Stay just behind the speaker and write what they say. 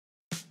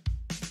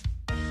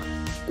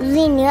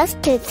Genius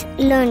kids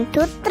learn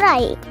to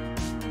thrive.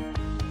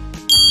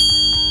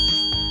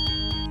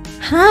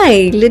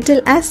 Hi,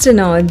 little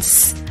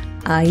astronauts.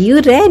 Are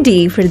you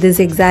ready for this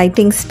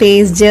exciting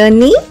space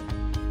journey?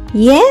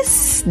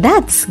 Yes,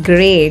 that's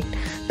great.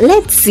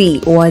 Let's see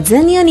what's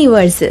in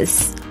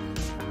universes.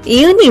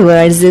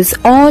 Universe is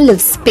all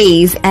of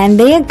space and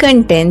their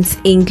contents,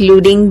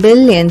 including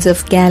billions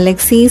of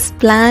galaxies,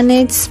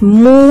 planets,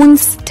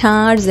 moons,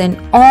 stars, and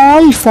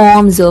all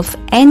forms of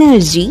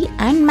energy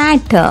and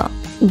matter.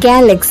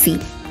 Galaxy.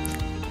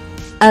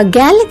 A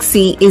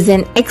galaxy is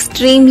an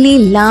extremely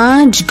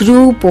large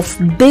group of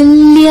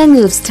billions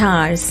of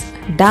stars,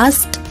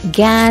 dust,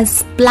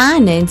 gas,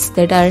 planets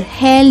that are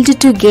held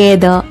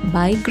together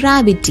by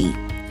gravity.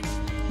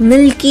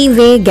 Milky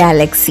Way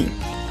Galaxy.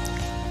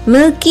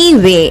 Milky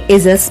Way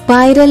is a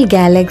spiral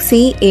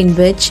galaxy in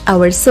which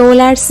our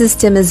solar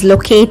system is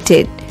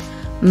located.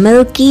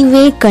 Milky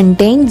Way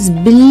contains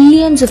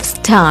billions of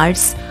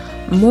stars.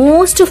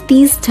 Most of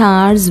these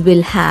stars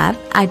will have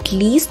at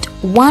least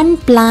one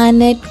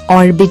planet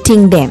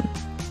orbiting them.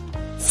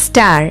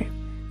 Star.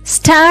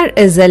 Star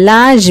is a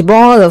large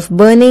ball of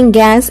burning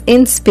gas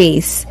in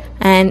space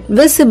and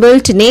visible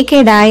to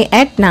naked eye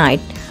at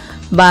night.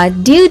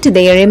 But due to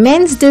their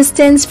immense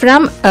distance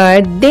from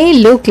Earth, they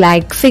look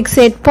like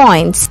fixed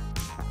points.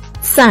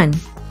 Sun.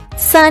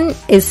 Sun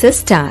is a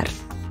star.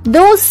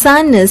 Though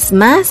Sun is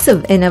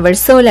massive in our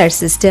solar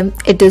system,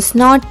 it is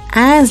not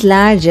as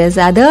large as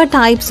other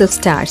types of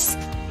stars.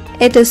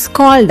 It is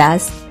called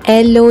as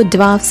yellow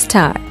dwarf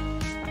star.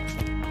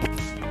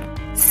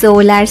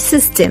 Solar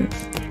System.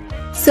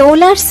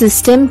 Solar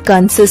system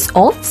consists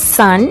of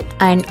Sun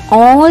and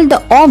all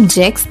the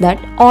objects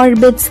that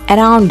orbits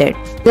around it.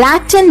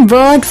 Latin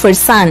word for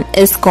Sun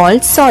is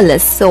called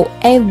solus, so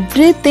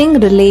everything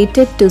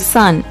related to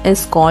Sun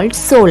is called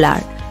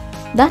solar.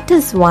 That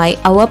is why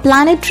our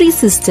planetary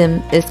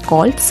system is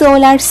called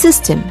solar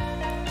system.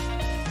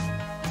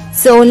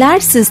 Solar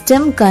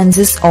system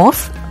consists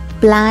of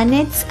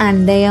planets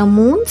and their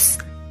moons,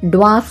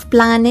 dwarf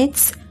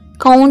planets,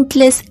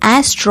 countless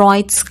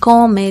asteroids,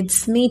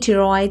 comets,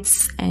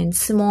 meteoroids, and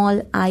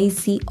small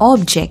icy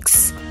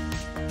objects.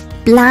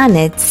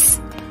 Planets.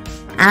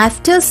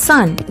 After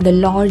Sun, the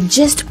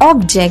largest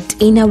object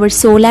in our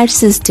solar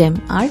system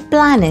are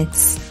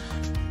planets.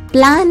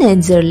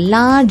 Planets are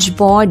large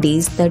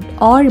bodies that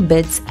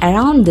orbits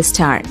around the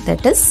star,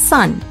 that is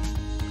Sun.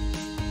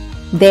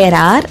 There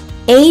are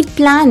 8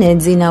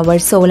 planets in our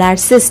solar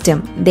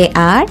system. They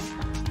are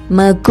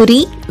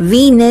Mercury,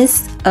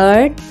 Venus,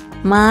 Earth,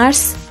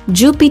 Mars,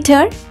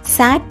 Jupiter,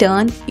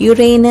 Saturn,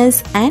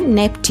 Uranus, and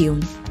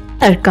Neptune.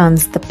 Here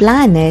comes the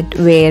planet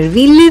where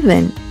we live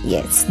in.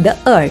 Yes, the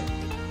Earth.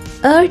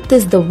 Earth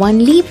is the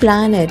only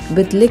planet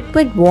with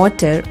liquid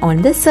water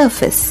on the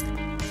surface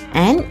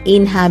and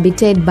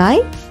inhabited by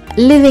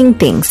living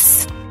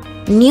things.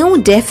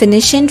 New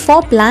definition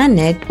for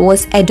planet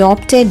was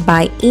adopted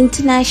by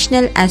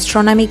International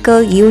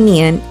Astronomical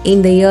Union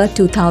in the year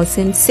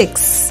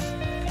 2006.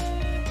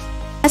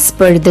 As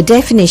per the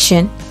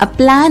definition, a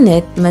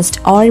planet must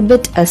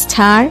orbit a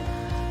star.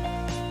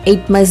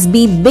 It must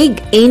be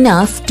big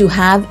enough to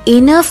have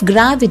enough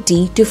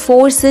gravity to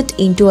force it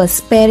into a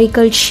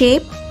spherical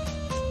shape.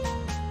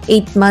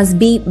 It must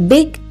be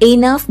big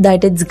enough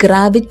that its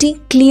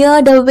gravity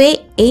cleared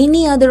away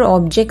any other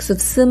objects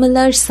of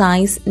similar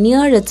size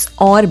near its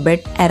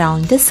orbit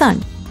around the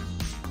Sun.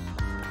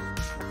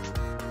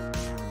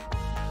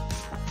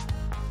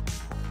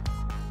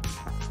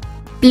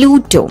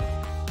 Pluto.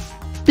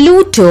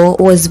 Pluto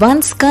was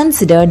once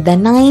considered the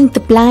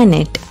 9th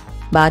planet,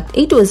 but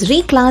it was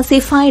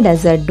reclassified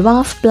as a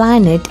dwarf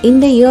planet in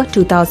the year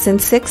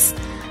 2006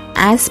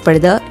 as per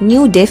the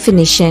new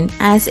definition,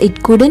 as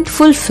it couldn't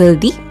fulfill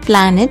the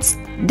planet's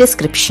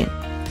description.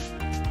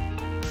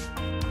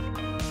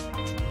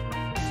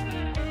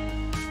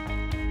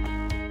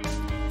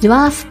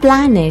 Dwarf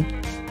planet.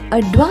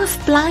 A dwarf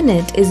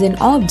planet is an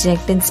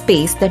object in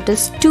space that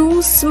is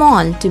too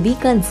small to be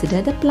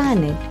considered a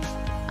planet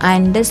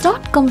and does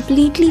not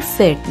completely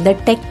fit the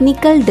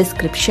technical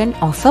description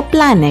of a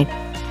planet.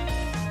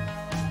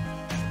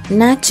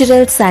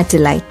 Natural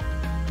satellite.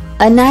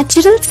 A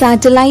natural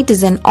satellite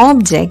is an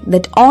object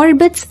that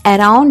orbits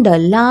around a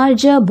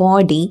larger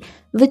body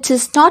which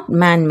is not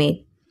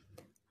man-made.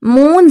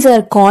 Moons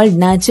are called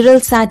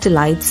natural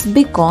satellites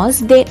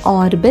because they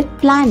orbit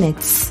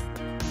planets.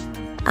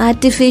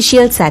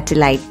 Artificial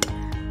satellite.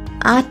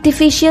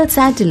 Artificial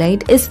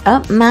satellite is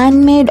a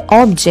man-made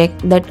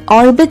object that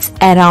orbits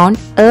around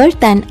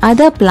Earth and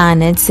other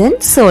planets in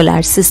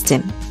solar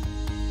system.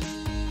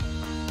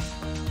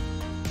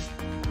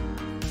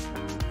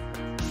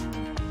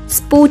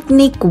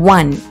 Sputnik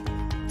 1.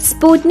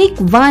 Sputnik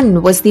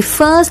 1 was the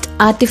first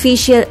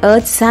artificial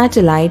Earth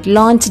satellite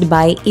launched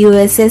by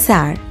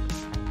USSR.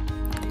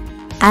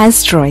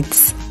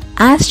 Asteroids.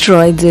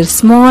 Asteroids are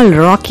small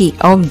rocky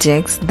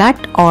objects that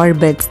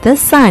orbit the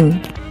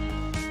Sun.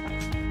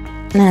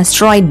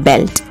 Asteroid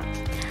belt.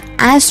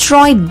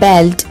 Asteroid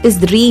belt is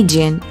the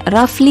region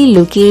roughly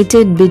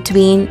located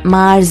between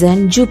Mars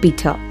and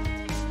Jupiter.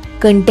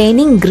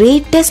 containing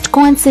greatest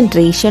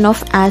concentration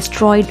of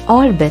asteroid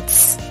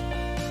orbits.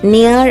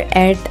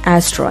 Near-Earth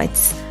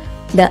asteroids.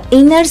 The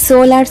inner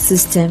solar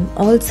system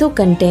also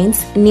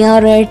contains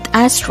near-Earth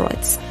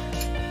asteroids.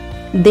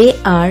 They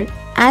are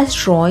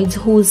asteroids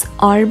whose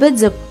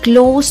orbits are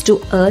close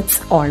to Earth's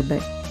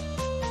orbit.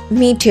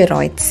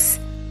 Meteoroids.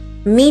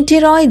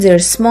 Meteoroids are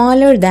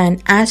smaller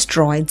than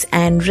asteroids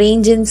and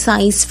range in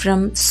size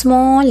from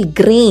small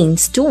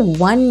grains to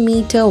 1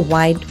 meter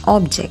wide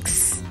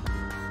objects.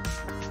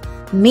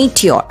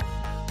 Meteor.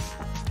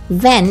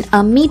 When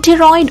a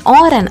meteoroid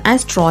or an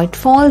asteroid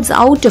falls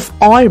out of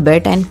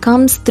orbit and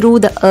comes through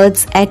the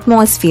Earth's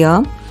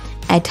atmosphere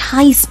at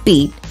high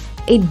speed,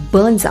 it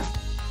burns up,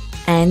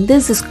 and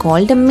this is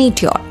called a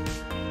meteor.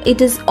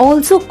 It is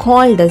also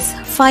called as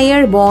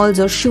fireballs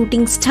or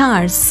shooting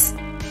stars.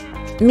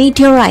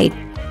 Meteorite.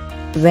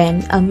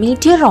 When a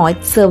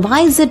meteoroid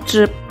survives a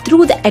trip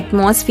through the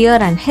atmosphere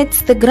and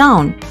hits the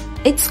ground,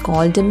 it's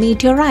called a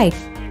meteorite.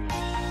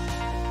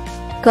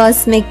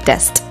 Cosmic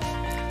dust.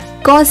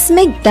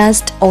 Cosmic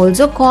dust,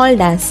 also called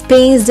as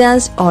space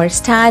dust or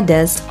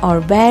stardust,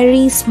 are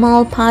very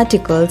small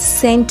particles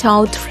sent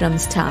out from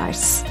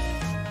stars.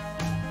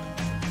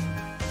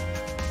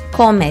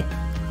 Comet.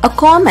 A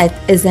comet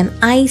is an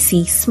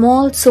icy,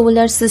 small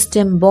solar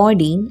system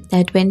body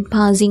that, when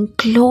passing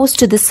close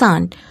to the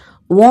sun,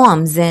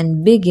 warms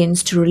and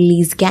begins to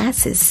release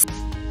gases.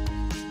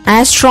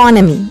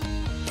 Astronomy.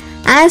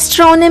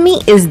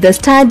 Astronomy is the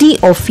study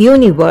of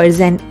universe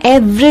and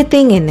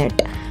everything in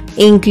it,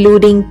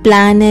 including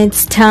planets,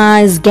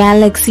 stars,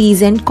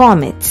 galaxies, and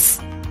comets.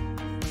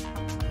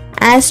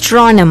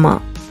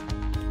 Astronomer.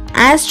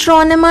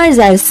 Astronomers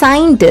are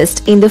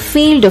scientists in the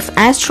field of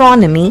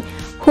astronomy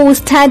who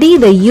study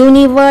the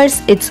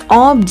universe, its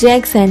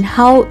objects, and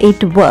how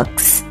it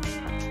works.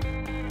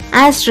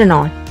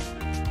 Astronaut.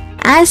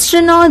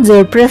 Astronauts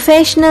are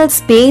professional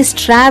space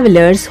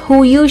travelers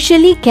who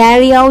usually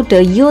carry out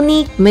a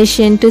unique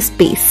mission to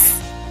space.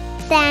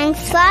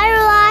 Thanks for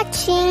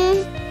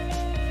watching.